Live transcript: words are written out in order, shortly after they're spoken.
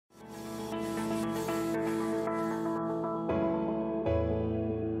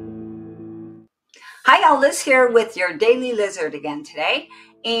Hi, all, Liz here with your Daily Lizard again today,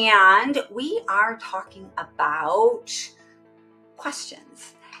 and we are talking about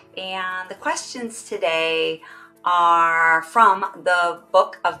questions. And the questions today are from the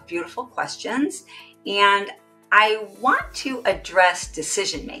Book of Beautiful Questions, and I want to address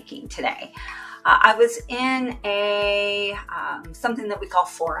decision making today. I was in a something that we call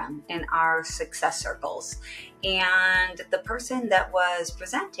forum in our success circles, and the person that was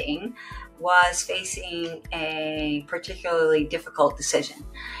presenting was facing a particularly difficult decision,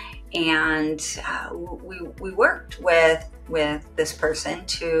 and we worked with this person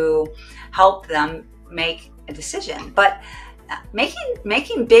to help them make a decision. But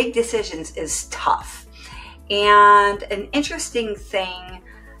making big decisions is tough, and an interesting thing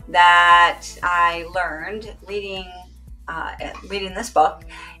that I learned reading this book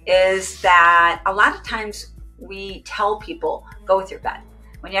is that a lot of times we tell people, go with your gut.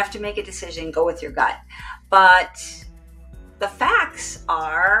 When you have to make a decision, go with your gut. But the facts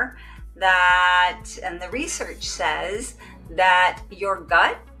are that, and the research says, that your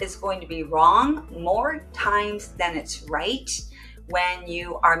gut is going to be wrong more times than it's right when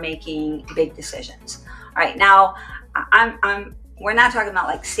you are making big decisions. All right, now we're not talking about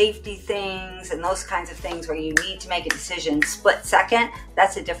like safety things and those kinds of things where you need to make a decision split second.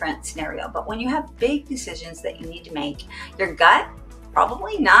 That's a different scenario. But when you have big decisions that you need to make, your gut,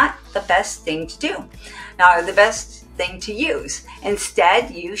 probably not the best thing to do. Now, the best thing to use. Instead,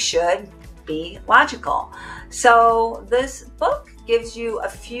 you should be logical. So this book gives you a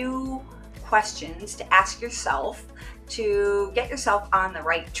few questions to ask yourself to get yourself on the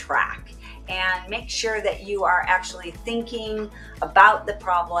right track and make sure that you are actually thinking about the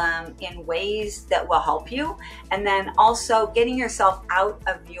problem in ways that will help you, and then also getting yourself out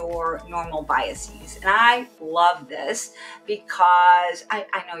of your normal biases. And I love this because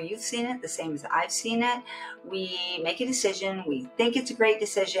I know you've seen it the same as I've seen it. We make a decision, we think it's a great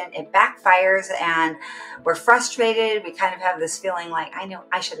decision, it backfires, and we're frustrated. We kind of have this feeling like,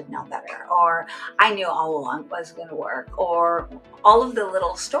 I should have known better, or I knew all along it wasn't going to work, or all of the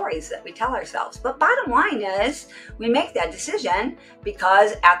little stories that we tell ourselves. But bottom line is, we make that decision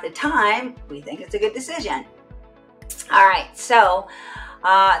because at the time we think it's a good decision. All right, so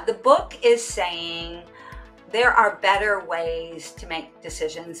the book is saying there are better ways to make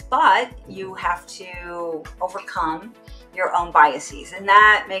decisions, but you have to overcome your own biases. And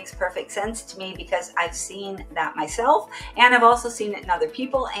that makes perfect sense to me because I've seen that myself, and I've also seen it in other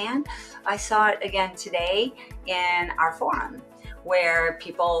people, and I saw it again today in our forum where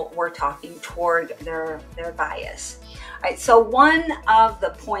people were talking toward their bias. All right, so one of the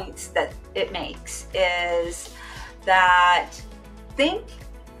points that it makes is that think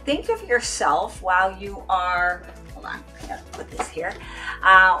of yourself while you are, hold on, I gotta put this here,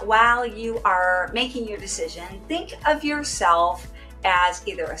 while you are making your decision, think of yourself as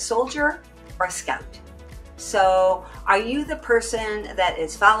either a soldier or a scout. So are you the person that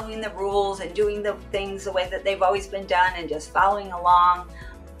is following the rules and doing the things the way that they've always been done and just following along,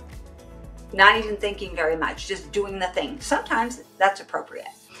 not even thinking very much, just doing the thing? Sometimes that's appropriate.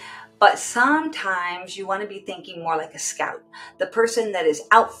 But sometimes you want to be thinking more like a scout, the person that is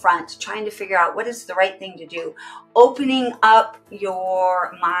out front trying to figure out what is the right thing to do, opening up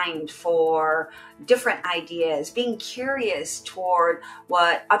your mind for different ideas, being curious toward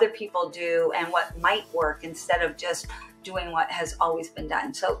what other people do and what might work instead of just doing what has always been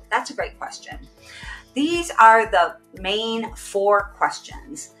done. So that's a great question. These are the main 4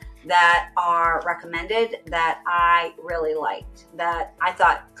 questions that are recommended that I really liked, that I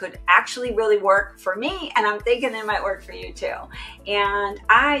thought could actually really work for me, and I'm thinking it might work for you too. And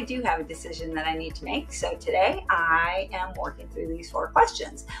I do have a decision that I need to make, so today I am working through these 4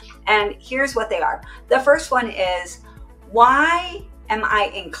 questions. And here's what they are. The first one is, why am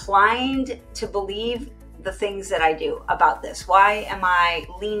I inclined to believe the things that I do about this? Why am I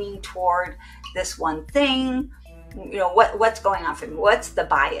leaning toward this one thing? You know, what's going on for me? What's the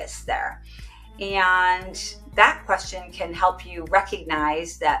bias there? And that question can help you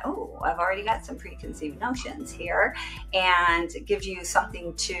recognize that, oh, I've already got some preconceived notions here, and it gives you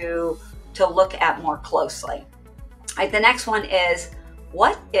something to look at more closely. All right, the next one is,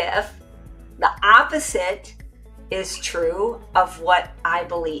 what if the opposite is true of what I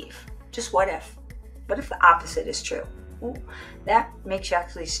believe? Just what if? What if the opposite is true? Ooh, that makes you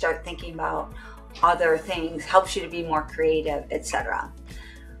actually start thinking about other things, helps you to be more creative, etc.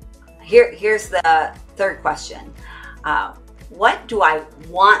 Here's the third question. What do I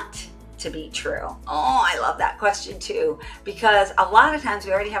want to be true? Oh, I love that question too, because a lot of times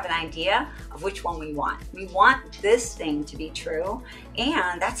we already have an idea of which one we want. We want this thing to be true,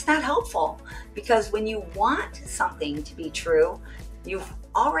 and that's not helpful, because when you want something to be true, you've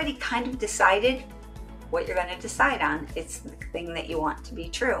already kind of decided what you're going to decide on. It's the thing that you want to be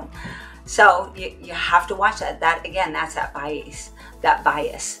true. So you have to watch that. That again, that's that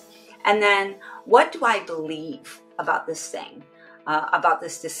bias. And then, what do I believe about this thing, about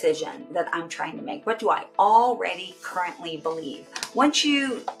this decision that I'm trying to make? What do I already currently believe? Once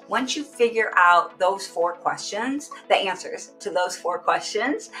you figure out those 4 questions, the answers to those 4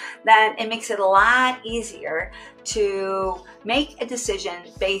 questions, then it makes it a lot easier to make a decision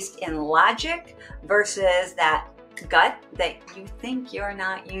based in logic versus that gut that you think you're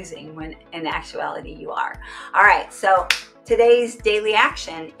not using when in actuality you are. All right, so today's daily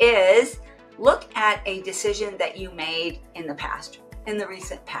action is look at a decision that you made in the past, in the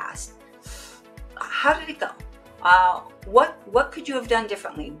recent past. How did it go? What could you have done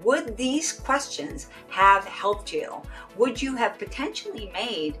differently? Would these questions have helped you? Would you have potentially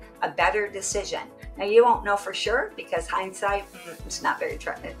made a better decision? Now, you won't know for sure, because hindsight, it's not very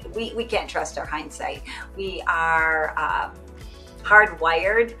we can't trust our hindsight. We are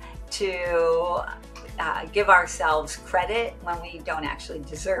hardwired to give ourselves credit when we don't actually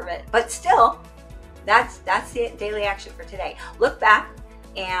deserve it. But still, that's the daily action for today. Look back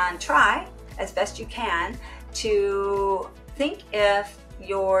and try as best you can to think if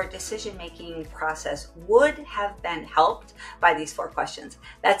your decision-making process would have been helped by these 4 questions.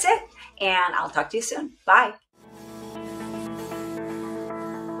 That's it, and I'll talk to you soon. Bye.